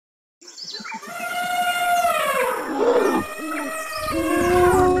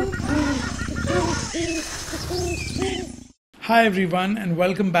Hi everyone and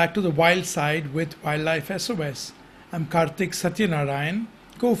welcome back to the Wild Side with Wildlife SOS. I'm Kartick Satyanarayan,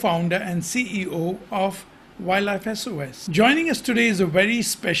 co-founder and CEO of Wildlife SOS. Joining us today is a very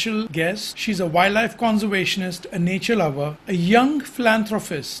special guest. She's a wildlife conservationist, a nature lover, a young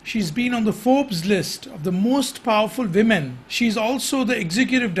philanthropist. She's been on the Forbes list of the most powerful women. She's also the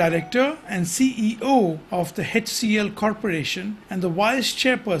executive director and CEO of the HCL Corporation and the vice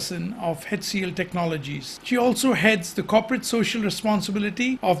chairperson of HCL Technologies. She also heads the corporate social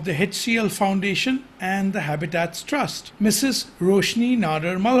responsibility of the HCL Foundation and the Habitats Trust. Mrs. Roshni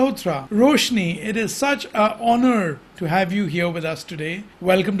Nadar Malhotra. Roshni, it is such an honor to have you here with us today.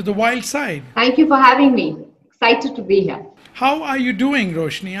 Welcome to the Wild Side. Thank you for having me. Excited to be here. How are you doing,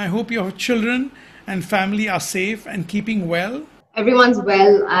 Roshni? I hope your children and family are safe and keeping well. Everyone's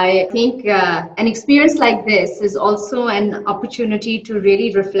well. I think an experience like this is also an opportunity to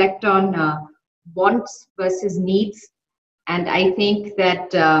really reflect on wants versus needs. And I think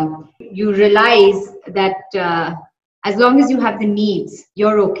that you realize that as long as you have the needs,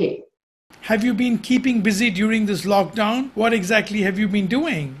 you're okay. Have you been keeping busy during this lockdown? What exactly have you been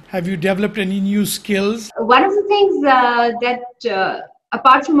doing? Have you developed any new skills? One of the things that,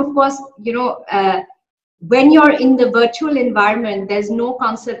 apart from, of course, when you're in the virtual environment, there's no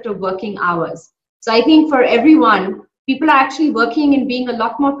concept of working hours. So I think for everyone, people are actually working and being a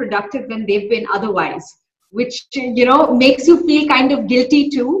lot more productive than they've been otherwise, which, makes you feel kind of guilty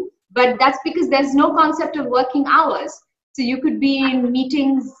too. But that's because there's no concept of working hours. So you could be in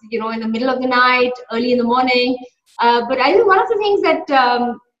meetings, in the middle of the night, early in the morning. But I think one of the things that,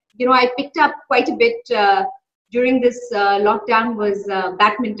 I picked up quite a bit during this lockdown was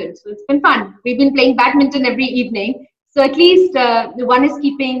badminton. So it's been fun. We've been playing badminton every evening. So at least one is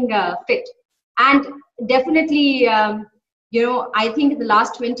keeping fit. And definitely, I think in the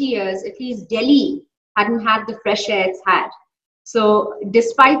last 20 years, at least Delhi hadn't had the fresh air it's had. So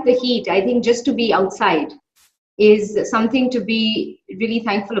despite the heat, I think just to be outside is something to be really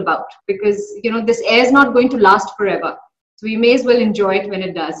thankful about, because this air is not going to last forever, so we may as well enjoy it when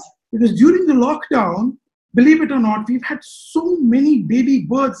it does. Because during the lockdown, believe it or not, we've had so many baby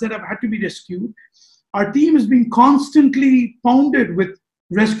birds that have had to be rescued. Our team has been constantly pounded with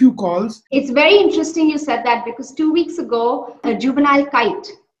rescue calls. It's very interesting you said that, because 2 weeks ago a juvenile kite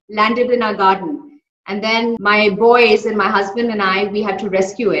landed in our garden, and then my boys and my husband and we had to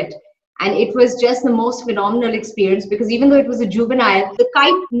rescue it. And it was just the most phenomenal experience, because even though it was a juvenile, the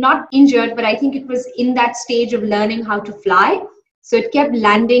kite not injured, but I think it was in that stage of learning how to fly. So it kept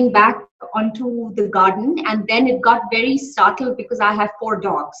landing back onto the garden, and then it got very startled because I have 4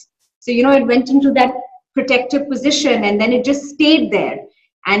 dogs. So, it went into that protective position, and then it just stayed there.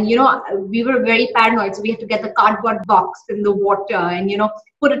 And, we were very paranoid. So we had to get the cardboard box in the water and,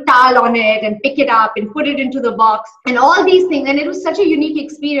 put a towel on it and pick it up and put it into the box and all these things. And it was such a unique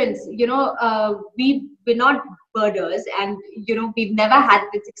experience. We're not birders, and, we've never had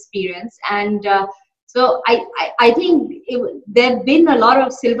this experience. And so I think there have been a lot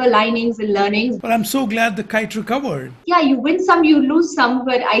of silver linings and learnings. But I'm so glad the kite recovered. Yeah, you win some, you lose some.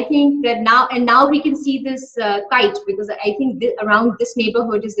 But I think that now we can see this kite, because I think around this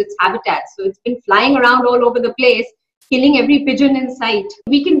neighborhood is its habitat. So it's been flying around all over the place, killing every pigeon in sight.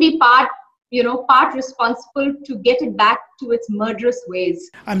 We can be part responsible to get it back to its murderous ways.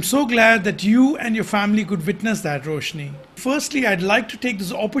 I'm so glad that you and your family could witness that, Roshni. Firstly, I'd like to take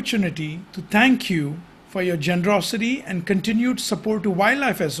this opportunity to thank you for your generosity and continued support to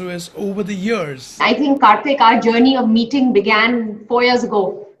Wildlife SOS over the years. I think, Kartik, our journey of meeting began 4 years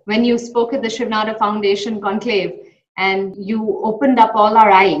ago when you spoke at the Shiv Nadar Foundation conclave, and you opened up all our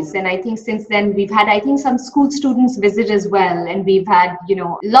eyes. And I think since then we've had, some school students visit as well, and we've had,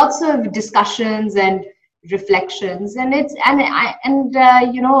 lots of discussions and reflections. And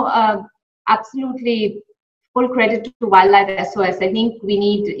absolutely full credit to Wildlife SOS. I think we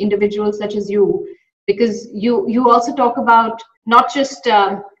need individuals such as you, because you also talk about not just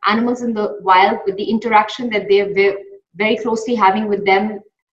animals in the wild, but the interaction that they're very closely having with them,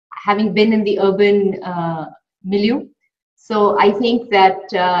 having been in the urban milieu. So I think that,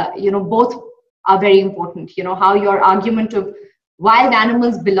 both are very important. How your argument of wild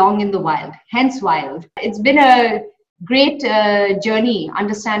animals belong in the wild, hence wild. It's been a great journey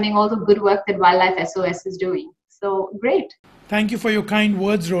understanding all the good work that Wildlife SOS is doing. So great. Thank you for your kind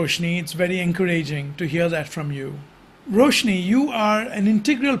words, Roshni. It's very encouraging to hear that from you. Roshni, you are an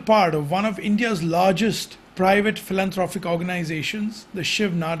integral part of one of India's largest private philanthropic organizations, the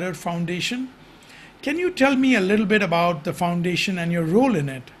Shiv Nadar Foundation. Can you tell me a little bit about the foundation and your role in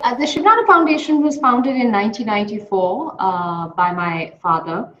it? The Shiv Nadar Foundation was founded in 1994 by my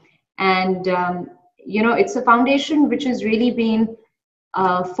father. And It's a foundation which has really been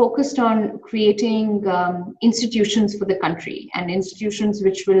focused on creating institutions for the country, and institutions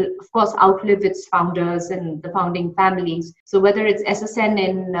which will, of course, outlive its founders and the founding families. So whether it's SSN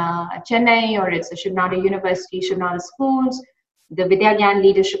in Chennai, or it's the Shiv Nadar University, Shiv Nadar schools, the Vidyagyan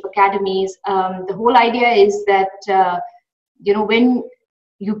Leadership Academies, the whole idea is that, when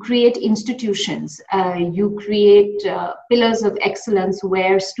you create institutions, you create pillars of excellence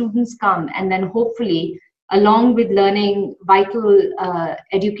where students come, and then hopefully, along with learning vital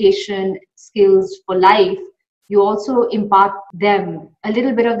education skills for life, you also impart them a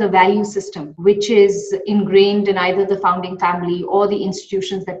little bit of the value system, which is ingrained in either the founding family or the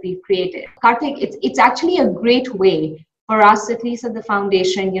institutions that we've created. Kartick, it's actually a great way for us, at least at the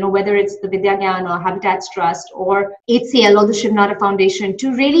foundation, whether it's the Vidyagyan or Habitats Trust or HCL or the Shiv Nadar Foundation,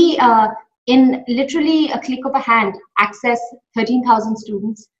 to really, in literally a click of a hand, access 13,000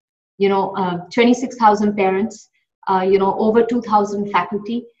 students, 26,000 parents, over 2,000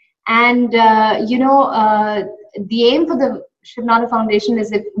 faculty. And, the aim for the Shiv Nadar Foundation is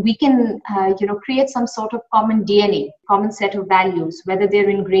that we can, create some sort of common DNA, common set of values, whether they're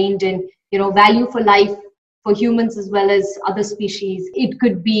ingrained in, value for life, for humans as well as other species. It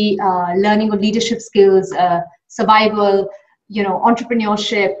could be learning of leadership skills, survival,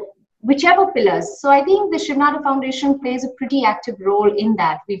 entrepreneurship, whichever pillars. So I think the Shiv Nadar Foundation plays a pretty active role in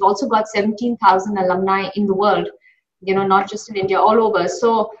that. We've also got 17,000 alumni in the world, not just in India, all over.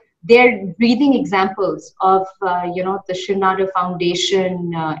 So they're breathing examples of, the Shiv Nadar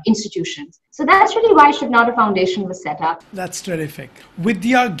Foundation institutions. So that's really why Shiv Nadar Foundation was set up. That's terrific.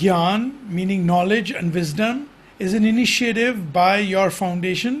 Vidya Gyan, meaning knowledge and wisdom, is an initiative by your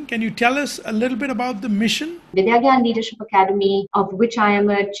foundation. Can you tell us a little bit about the mission? Vidyagyan Leadership Academy, of which I am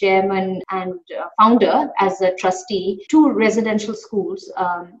a chairman and founder as a trustee, 2 residential schools.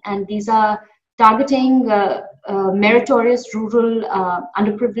 And these are targeting meritorious rural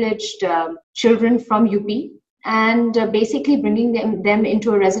underprivileged children from UP, and basically bringing them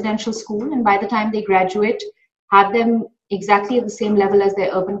into a residential school, and by the time they graduate, have them exactly at the same level as their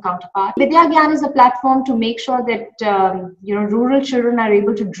urban counterpart. Vidyagyan is a platform to make sure that rural children are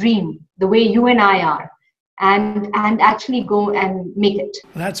able to dream the way you and I are, and actually go and make it.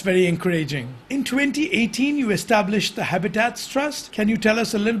 That's very encouraging. In 2018, you established the Habitats Trust. Can you tell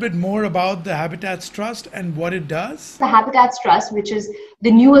us a little bit more about the Habitats Trust and what it does? The Habitats Trust, which is the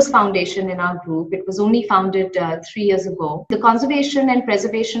newest foundation in our group, it was only founded 3 years ago. The conservation and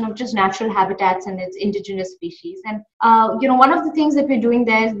preservation of just natural habitats and its indigenous species. And, one of the things that we're doing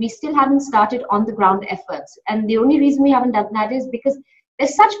there is we still haven't started on the ground efforts. And the only reason we haven't done that is because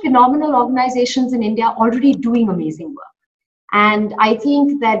there's such phenomenal organizations in India already doing amazing work. And I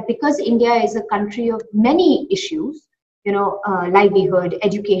think that because India is a country of many issues, livelihood,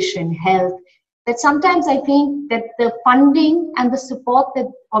 education, health, that sometimes I think that the funding and the support that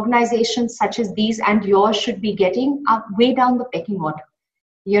organizations such as these and yours should be getting are way down the pecking order.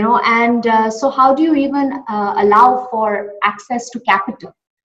 So how do you even allow for access to capital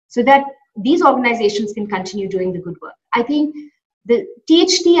so that these organizations can continue doing the good work? I think the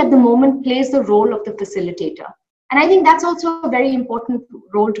THT at the moment plays the role of the facilitator. And I think that's also a very important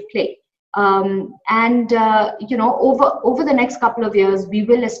role to play. Over the next couple of years, we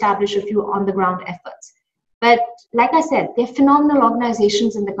will establish a few on-the-ground efforts. But like I said, there are phenomenal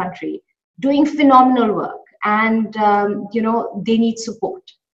organizations in the country doing phenomenal work, and they need support.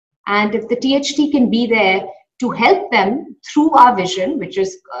 And if the THT can be there to help them through our vision, which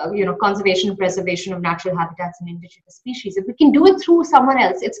is conservation and preservation of natural habitats and indigenous species, if we can do it through someone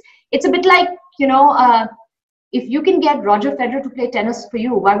else, it's a bit like if you can get Roger Federer to play tennis for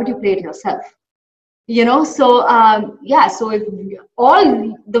you, why would you play it yourself? So if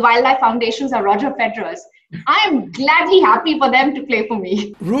all the wildlife foundations are Roger Federers, I am gladly happy for them to play for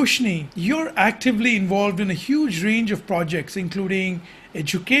me. Roshni, you're actively involved in a huge range of projects, including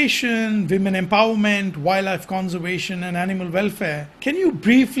education, women empowerment, wildlife conservation, and animal welfare. Can you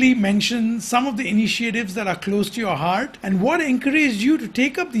briefly mention some of the initiatives that are close to your heart, and what encouraged you to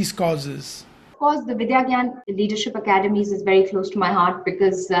take up these causes? Of course, the Vidyagyan Leadership Academies is very close to my heart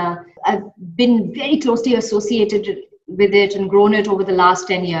because I've been very closely associated with it and grown it over the last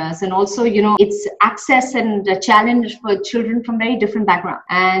 10 years. And also, it's access and a challenge for children from very different backgrounds.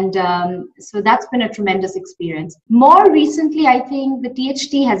 And so that's been a tremendous experience. More recently, I think the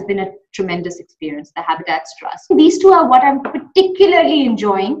THT has been a tremendous experience, the Habitats Trust. These two are what I'm particularly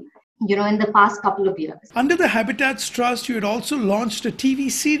enjoying, in the past couple of years. Under the Habitats Trust, you had also launched a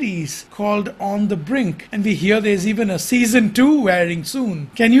TV series called On the Brink, and we hear there's even a season 2 airing soon.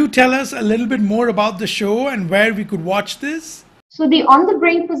 Can you tell us a little bit more about the show and where we could watch this? So the On the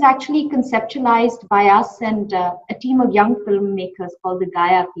Brink was actually conceptualized by us and a team of young filmmakers called the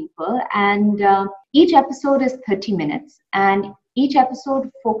Gaia People. And each episode is 30 minutes. And each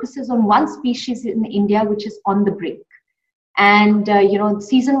episode focuses on one species in India, which is on the brink. And,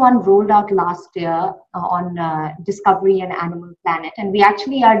 season 1 rolled out last year on Discovery and Animal Planet. And we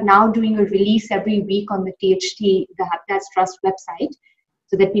actually are now doing a release every week on the THT, the Habitats Trust website,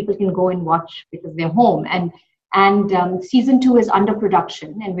 so that people can go and watch because they're home. And season 2 is under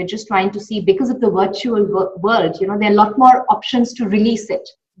production, and we're just trying to see, because of the virtual world, there are a lot more options to release it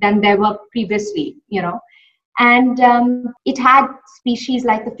than there were previously, And it had species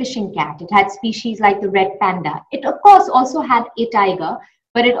like the fishing cat, it had species like the red panda. It, of course, also had a tiger,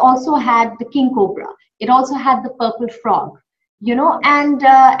 but it also had the king cobra. It also had the purple frog, and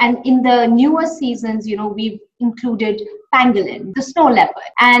in the newer seasons, we've included pangolin, the snow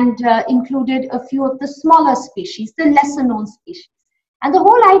leopard, and included a few of the smaller species, the lesser known species. And the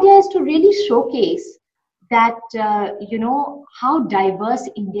whole idea is to really showcase that, how diverse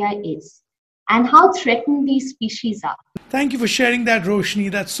India is and how threatened these species are. Thank you for sharing that,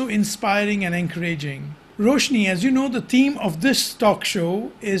 Roshni. That's so inspiring and encouraging. Roshni, as you know, the theme of this talk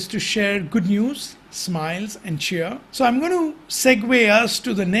show is to share good news, smiles, and cheer. So I'm going to segue us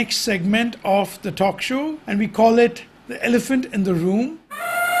to the next segment of the talk show, and we call it the elephant in the room,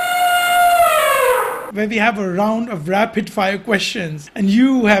 where we have a round of rapid fire questions and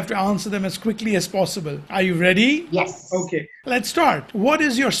you have to answer them as quickly as possible. Are you ready? Yes. Okay, let's start. What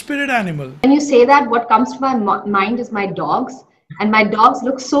is your spirit animal? When you say that, what comes to my mind is my dogs. And my dogs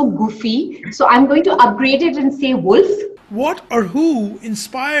look so goofy. So I'm going to upgrade it and say wolf. What or who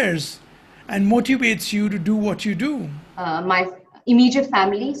inspires and motivates you to do what you do? My immediate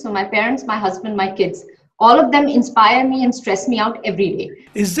family. So my parents, my husband, my kids. All of them inspire me and stress me out every day.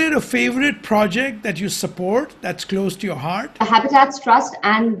 Is there a favorite project that you support that's close to your heart? The Habitats Trust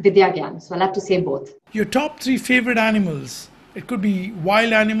and Vidya Gyan. So I'll have to say both. Your top 3 favorite animals? It could be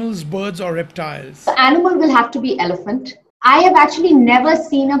wild animals, birds, or reptiles. The animal will have to be elephant. I have actually never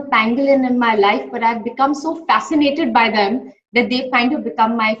seen a pangolin in my life, but I've become so fascinated by them that they've kind of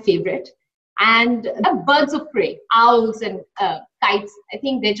become my favorite. And the birds of prey, owls and kites, I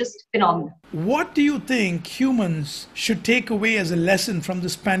think they're just phenomenal. What do you think humans should take away as a lesson from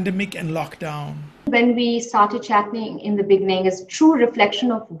this pandemic and lockdown? When we started chatting in the beginning, is true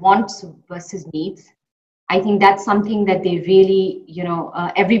reflection of wants versus needs. I think that's something that they really,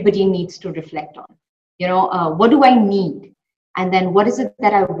 everybody needs to reflect on. What do I need? And then what is it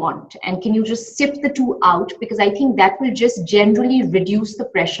that I want? And can you just sift the two out? Because I think that will just generally reduce the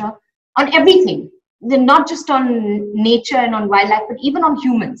pressure on everything, not just on nature and on wildlife, but even on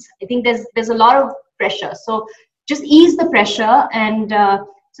humans. I think there's a lot of pressure. So just ease the pressure. And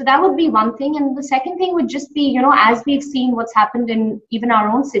so that would be one thing. And the second thing would just be, as we've seen what's happened in even our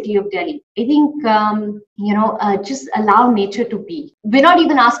own city of Delhi, I think, just allow nature to be. We're not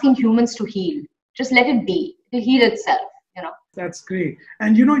even asking humans to heal. Just let it be. It'll heal itself, That's great.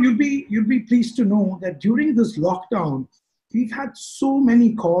 And you'll be pleased to know that during this lockdown, we've had so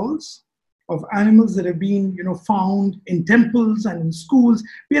many calls of animals that have been, found in temples and in schools.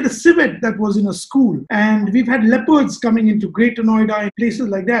 We had a civet that was in a school, and we've had leopards coming into Greater Noida and places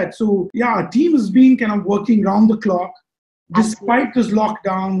like that. So yeah, our team has been kind of working round the clock, despite this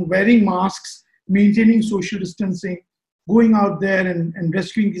lockdown, wearing masks, maintaining social distancing, going out there and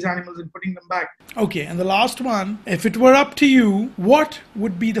rescuing these animals and putting them back. Okay, and the last one, if it were up to you, what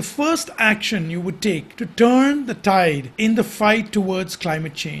would be the first action you would take to turn the tide in the fight towards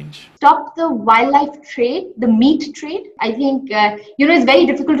climate change? Stop the wildlife trade, the meat trade. I think, it's very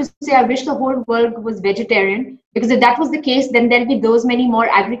difficult to say, I wish the whole world was vegetarian, because if that was the case, then there'll be those many more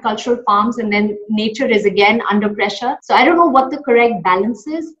agricultural farms, and then nature is again under pressure. So I don't know what the correct balance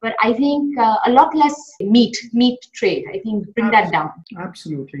is, but I think a lot less meat trade. I think bring that down.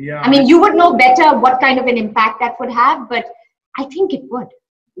 Absolutely, yeah. I mean, you would know better what kind of an impact that would have, but I think it would.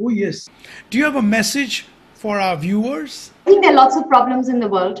 Oh, yes. Do you have a message for our viewers? I think there are lots of problems in the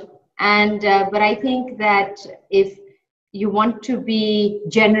world. But I think that if you want to be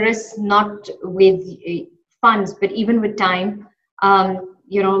generous, not with funds, but even with time,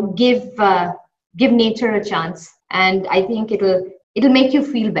 give nature a chance. And I think it'll make you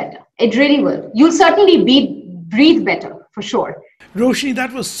feel better. It really will. You'll certainly breathe better, for sure. Roshni,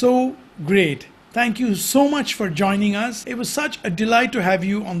 that was so great. Thank you so much for joining us. It was such a delight to have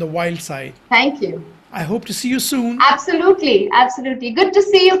you on the wild side. Thank you. I hope to see you soon. Absolutely. Absolutely. Good to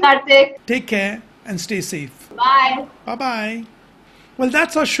see you, Kartick. Take care and stay safe. Bye. Bye-bye. Well,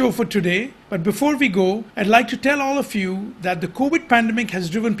 that's our show for today. But before we go, I'd like to tell all of you that the COVID pandemic has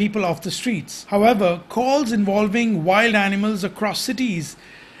driven people off the streets. However, calls involving wild animals across cities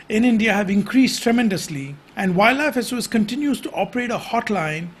in India have increased tremendously, and Wildlife SOS continues to operate a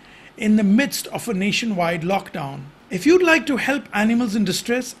hotline in the midst of a nationwide lockdown. If you'd like to help animals in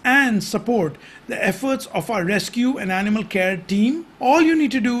distress and support the efforts of our rescue and animal care team, all you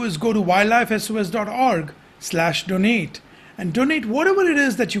need to do is go to wildlifesos.org/donate and donate whatever it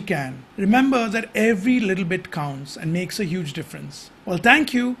is that you can. Remember that every little bit counts and makes a huge difference. Well,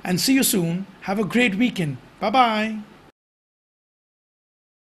 thank you and see you soon. Have a great weekend. Bye-bye.